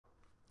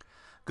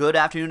Good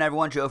afternoon,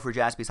 everyone. Joe for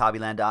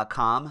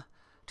JaspysHobbyland.com.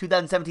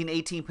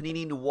 2017-18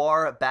 Panini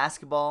NOIR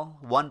Basketball,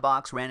 one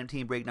box, random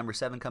team break number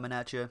 7 coming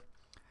at you.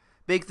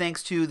 Big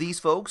thanks to these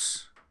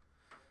folks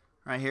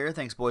right here.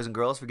 Thanks, boys and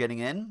girls, for getting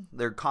in.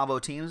 Their combo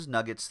teams,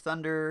 Nuggets,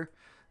 Thunder,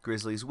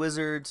 Grizzlies,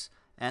 Wizards,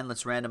 and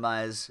let's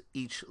randomize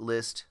each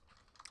list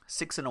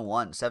 6 and a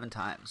 1, 7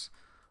 times.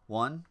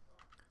 1,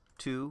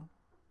 2,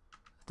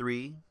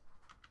 3,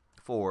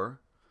 4,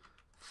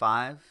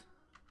 5,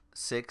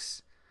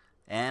 6,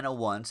 and a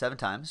 1, 7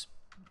 times.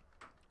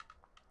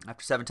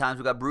 After 7 times,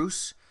 we got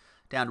Bruce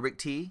down to Rick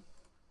T.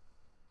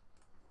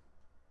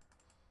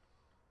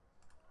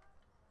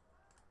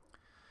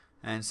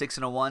 And 6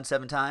 and a 1,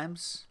 7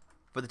 times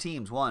for the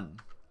teams.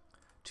 1,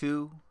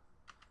 2,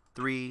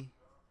 3,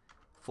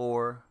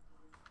 4,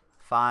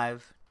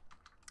 5,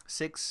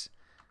 6,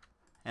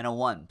 and a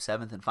 1,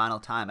 7th and final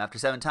time. After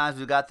 7 times,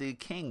 we got the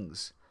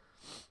Kings.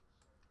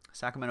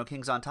 Sacramento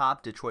Kings on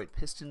top, Detroit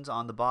Pistons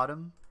on the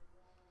bottom.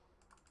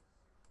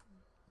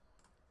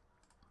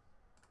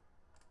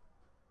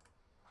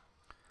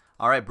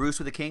 All right, Bruce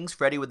with the Kings,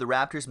 Freddie with the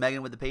Raptors,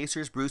 Megan with the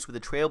Pacers, Bruce with the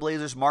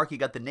Trailblazers, Mark, you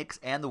got the Knicks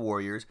and the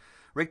Warriors,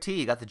 Rick T,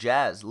 you got the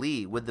Jazz,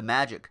 Lee with the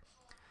Magic,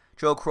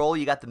 Joe Kroll,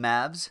 you got the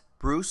Mavs,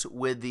 Bruce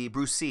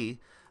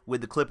C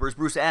with the Clippers,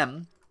 Bruce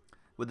M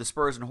with the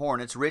Spurs and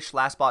Hornets, Rich,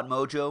 Last Spot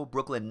Mojo,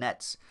 Brooklyn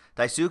Nets,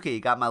 Daisuke,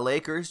 you got my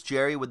Lakers,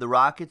 Jerry with the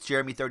Rockets,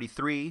 Jeremy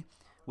 33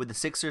 with the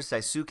Sixers,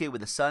 Daisuke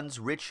with the Suns,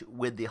 Rich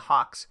with the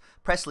Hawks,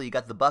 Presley, you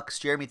got the Bucks,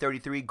 Jeremy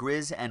 33,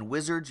 Grizz and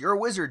Wizards, you're a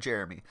wizard,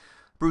 Jeremy.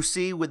 Bruce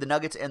C with the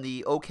Nuggets and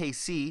the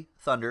OKC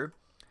Thunder.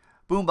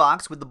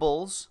 Boombox with the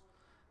Bulls.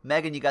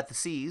 Megan, you got the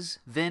C's.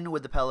 Vin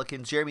with the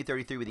Pelicans. Jeremy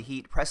 33 with the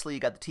Heat. Presley, you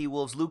got the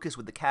T-Wolves. Lucas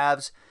with the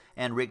Cavs.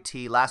 And Rick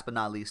T, last but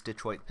not least,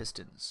 Detroit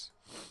Pistons.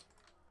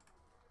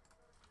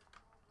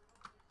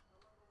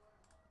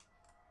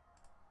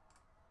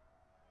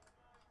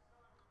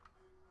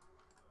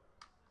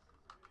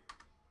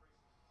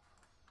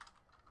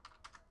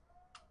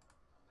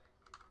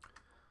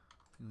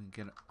 We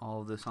can get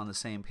all of this on the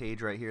same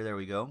page right here. There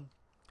we go.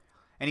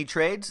 Any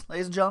trades,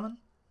 ladies and gentlemen?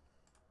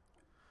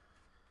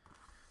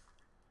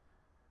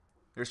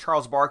 There's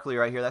Charles Barkley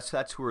right here.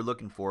 That's who we're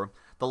looking for.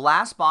 The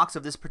last box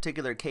of this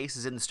particular case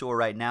is in the store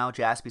right now,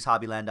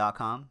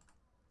 JaspysHobbyland.com.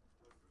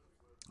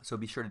 So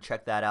be sure to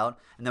check that out.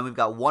 And then we've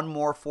got one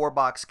more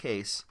 4-box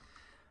case.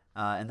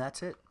 And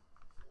that's it.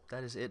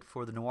 That is it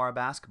for the NOIR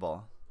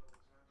basketball.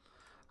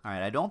 All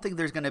right, I don't think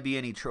there's going to be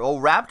any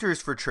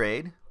Raptors for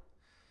trade.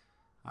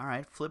 All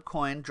right, flip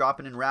coin,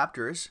 dropping in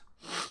Raptors.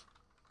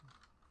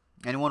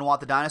 Anyone want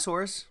the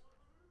dinosaurs?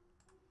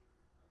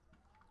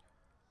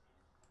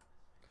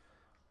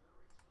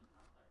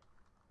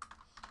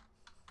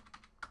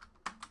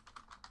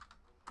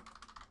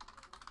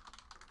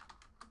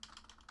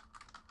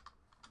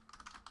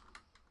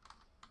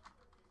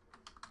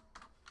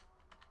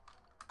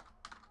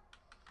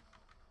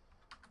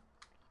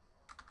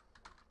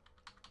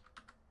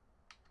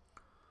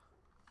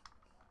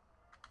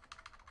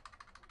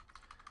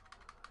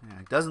 Yeah,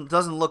 it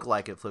doesn't look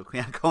like it, flip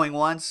coin. Going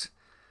once.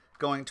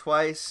 Going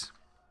twice.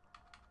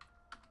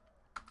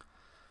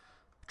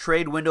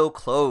 Trade window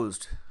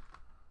closed.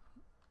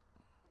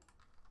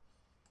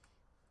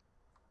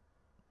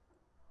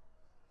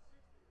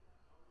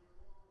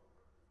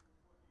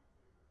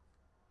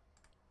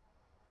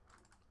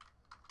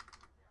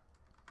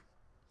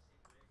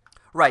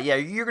 Right, yeah,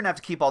 you're going to have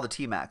to keep all the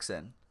T-Max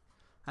in.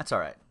 That's all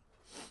right.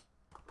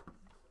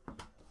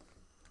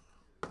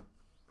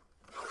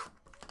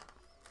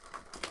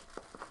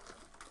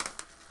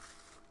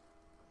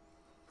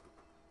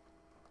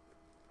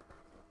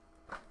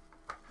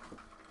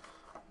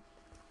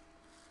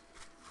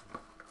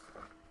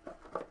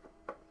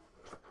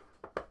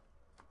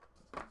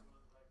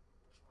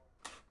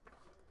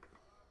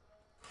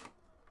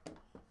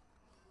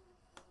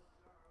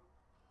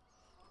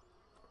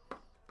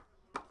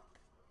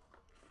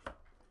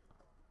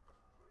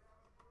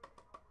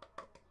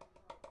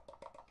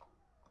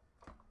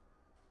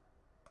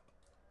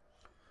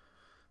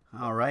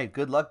 All right,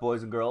 good luck,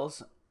 boys and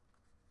girls.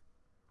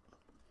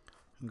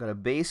 I've got a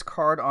base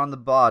card on the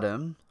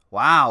bottom.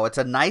 Wow, it's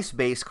a nice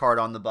base card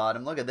on the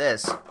bottom. Look at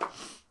this.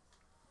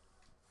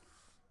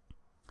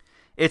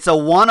 It's a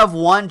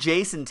 1/1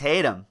 Jason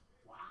Tatum.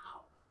 Wow.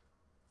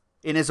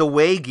 In his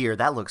away gear.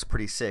 That looks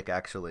pretty sick,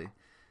 actually.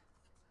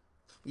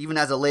 Even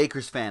as a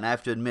Lakers fan, I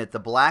have to admit, the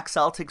black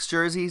Celtics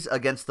jerseys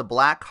against the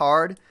black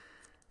card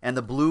and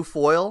the blue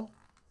foil.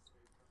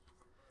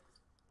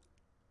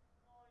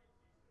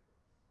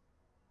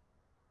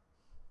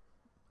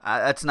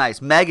 That's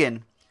nice.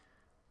 Megan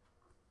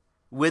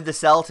with the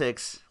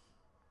Celtics.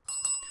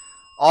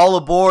 All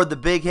aboard the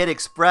Big Hit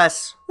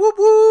Express. Whoop,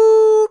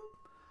 whoop.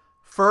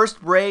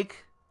 First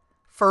break.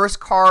 First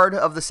card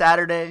of the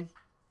Saturday.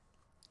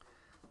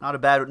 Not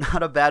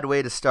a bad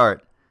way to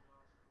start.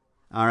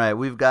 All right,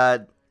 we've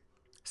got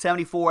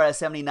 74 out of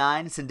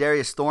 79.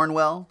 Sindarius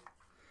Thornwell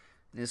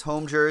in his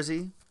home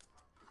jersey.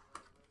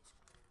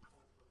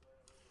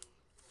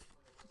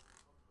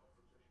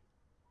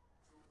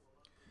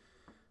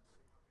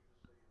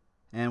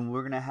 And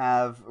we're gonna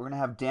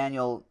have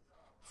Daniel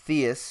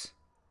Theus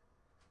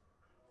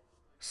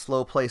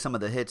slow play some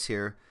of the hits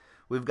here.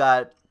 We've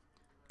got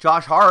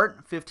Josh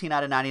Hart, 15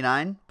 out of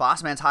 99.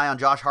 Bossman's high on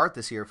Josh Hart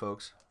this year,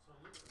 folks.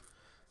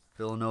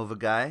 Villanova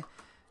guy.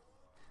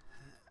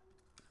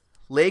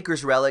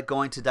 Lakers relic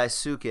going to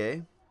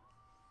Daisuke.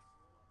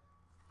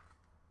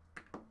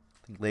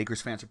 I think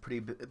Lakers fans are pretty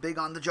big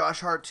on the Josh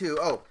Hart, too.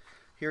 Oh,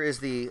 here is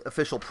the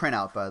official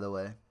printout, by the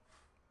way.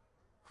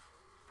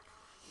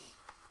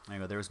 There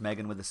you go. There's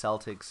Megan with the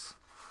Celtics.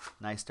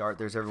 Nice start.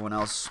 There's everyone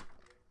else.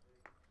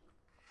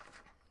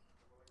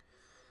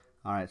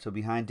 All right, so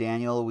behind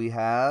Daniel, we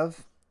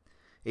have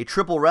a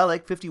triple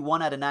relic,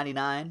 51 out of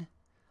 99.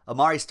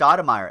 Amari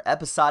Stoudemire,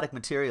 episodic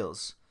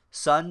materials.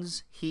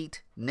 Suns,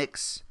 Heat,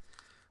 Knicks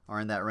are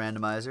in that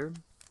randomizer.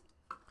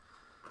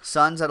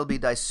 Suns, that'll be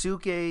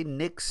Daisuke.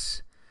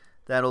 Knicks,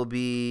 that'll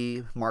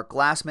be Mark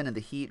Glassman. And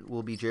the Heat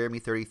will be Jeremy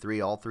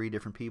 33, all three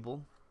different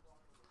people.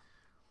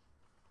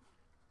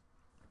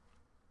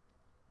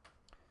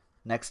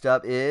 Next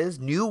up is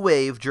New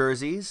Wave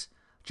jerseys.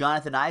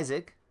 Jonathan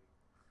Isaac.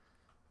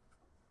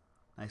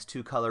 Nice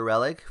two-color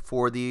relic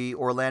for the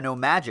Orlando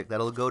Magic.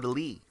 That'll go to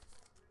Lee.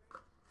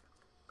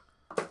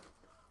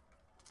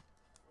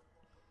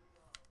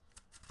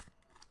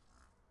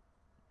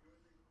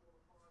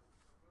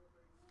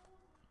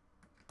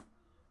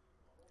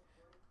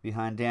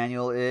 Behind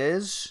Daniel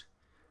is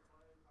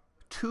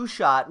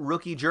two-shot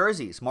rookie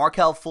jerseys.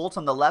 Markelle Fultz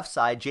on the left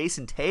side.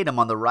 Jason Tatum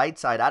on the right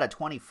side out of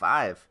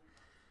 25.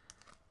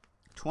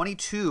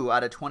 22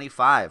 out of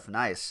 25.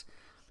 Nice.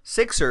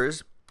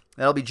 Sixers.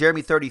 That'll be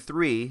Jeremy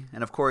 33.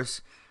 And, of course,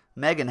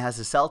 Megan has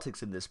the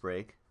Celtics in this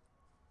break.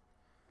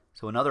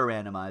 So another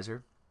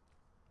randomizer.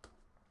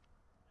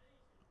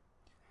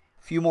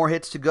 A few more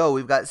hits to go.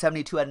 We've got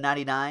 72 out of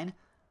 99.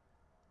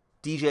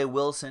 DJ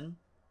Wilson.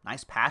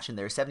 Nice patch in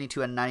there.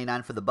 72 out of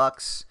 99 for the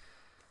Bucks.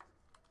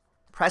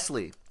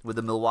 Presley with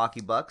the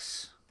Milwaukee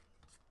Bucks.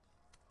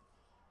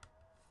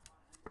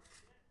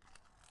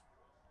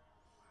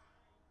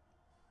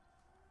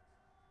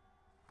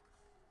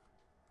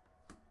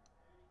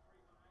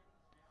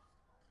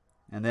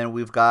 And then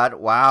we've got,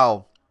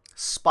 wow,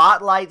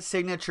 Spotlight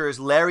Signatures,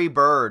 Larry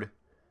Bird.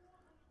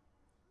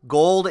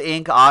 Gold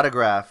ink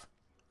autograph.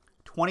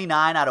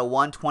 29 out of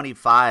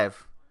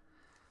 125.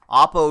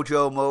 Oppo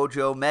Joe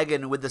Mojo,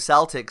 Megan with the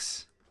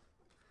Celtics.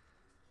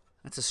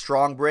 That's a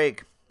strong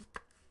break.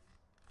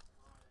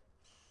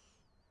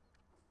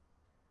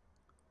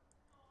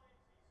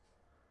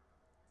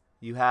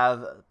 You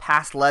have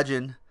past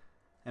legend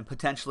and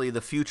potentially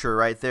the future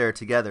right there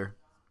together.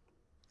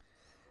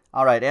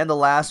 All right, and the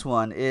last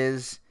one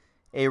is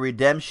a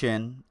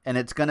redemption, and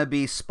it's going to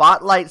be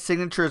Spotlight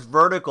Signatures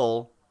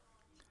Vertical,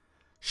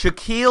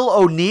 Shaquille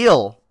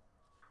O'Neal.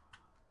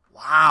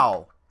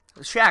 Wow.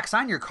 Shaq,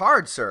 sign your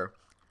card, sir.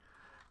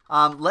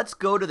 Let's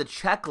go to the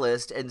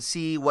checklist and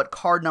see what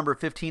card number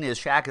 15 is.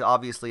 Shaq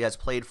obviously has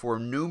played for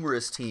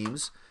numerous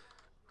teams.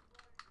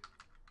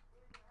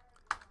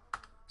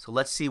 So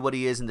let's see what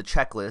he is in the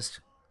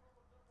checklist.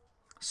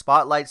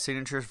 Spotlight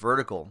Signatures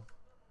Vertical.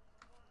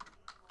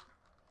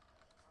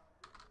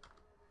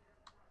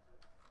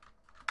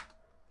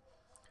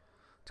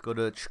 Let's go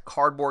to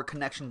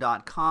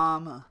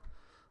cardboardconnection.com.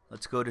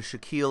 Let's go to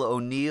Shaquille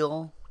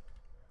O'Neal.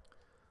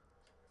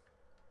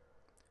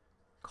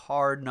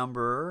 Card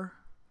number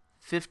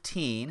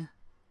 15.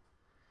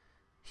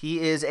 He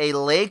is a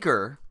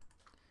Laker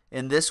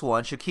in this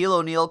one. Shaquille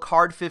O'Neal,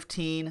 card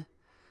 15.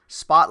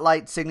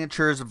 Spotlight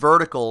Signatures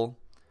Vertical.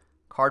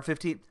 Card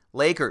 15.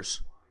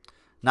 Lakers.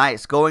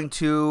 Nice. Going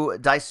to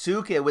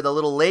Daisuke with a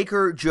little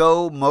Laker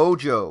Joe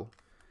Mojo.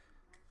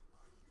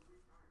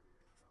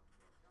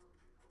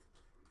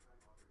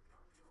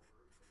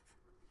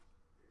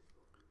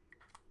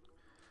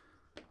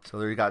 So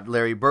there you got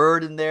Larry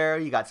Bird in there.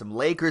 You got some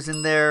Lakers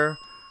in there.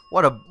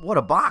 What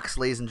a box,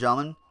 ladies and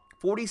gentlemen.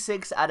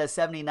 46 out of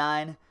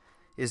 79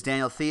 is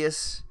Daniel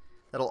Theus.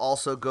 That'll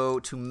also go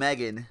to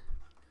Megan.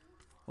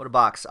 What a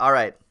box. All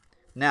right.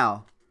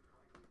 Now,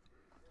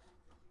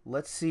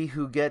 let's see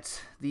who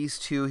gets these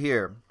two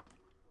here.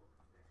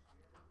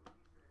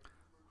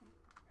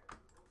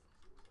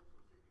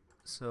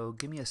 So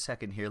give me a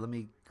second here. Let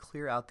me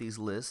clear out these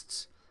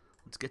lists.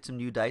 Let's get some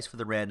new dice for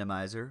the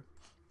randomizer.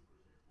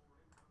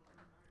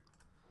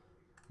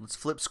 Let's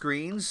flip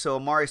screens. So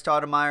Amari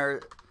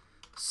Stoudemire,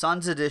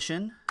 Suns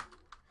edition,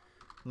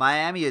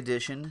 Miami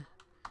edition,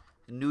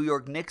 New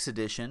York Knicks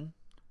edition.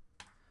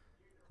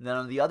 And then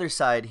on the other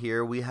side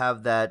here, we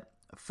have that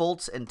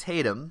Fultz and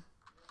Tatum.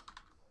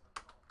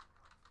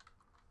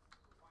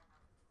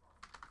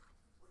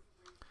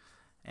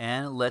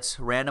 And let's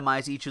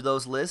randomize each of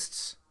those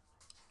lists.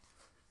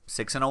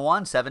 6 and a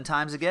 1, 7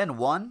 times again.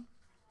 1,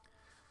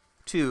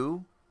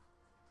 2,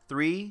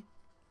 3,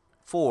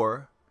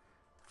 4,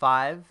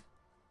 5,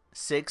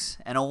 6,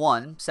 and a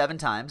 1, 7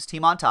 times.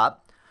 Team on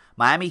top.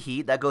 Miami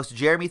Heat. That goes to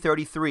Jeremy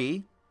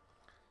 33.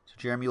 So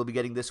Jeremy will be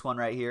getting this one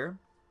right here.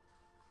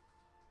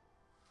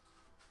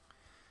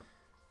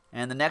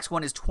 And the next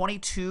one is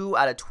 22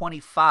 out of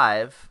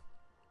 25.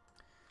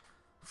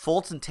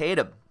 Fultz and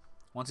Tatum.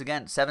 Once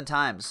again, 7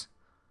 times.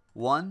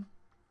 1,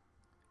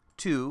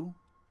 2,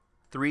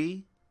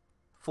 3,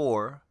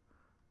 4,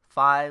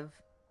 5,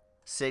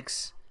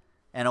 6,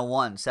 and a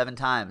 1. 7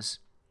 times.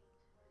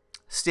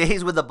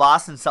 Stays with the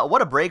Boston Celtics.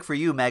 What a break for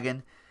you,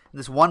 Megan.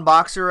 This one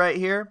boxer right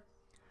here,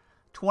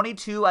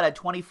 22 out of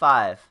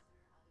 25.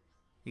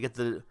 You get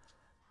the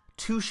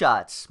 2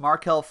 shots.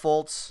 Markelle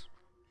Fultz,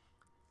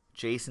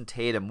 Jason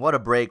Tatum. What a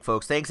break,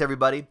 folks. Thanks,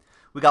 everybody.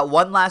 We got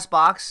one last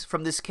box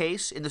from this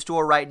case in the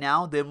store right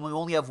now. Then we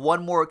only have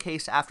one more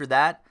case after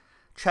that.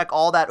 Check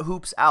all that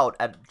hoops out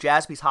at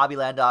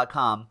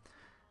jaspyshobbyland.com,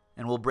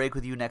 and we'll break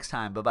with you next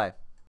time. Bye-bye.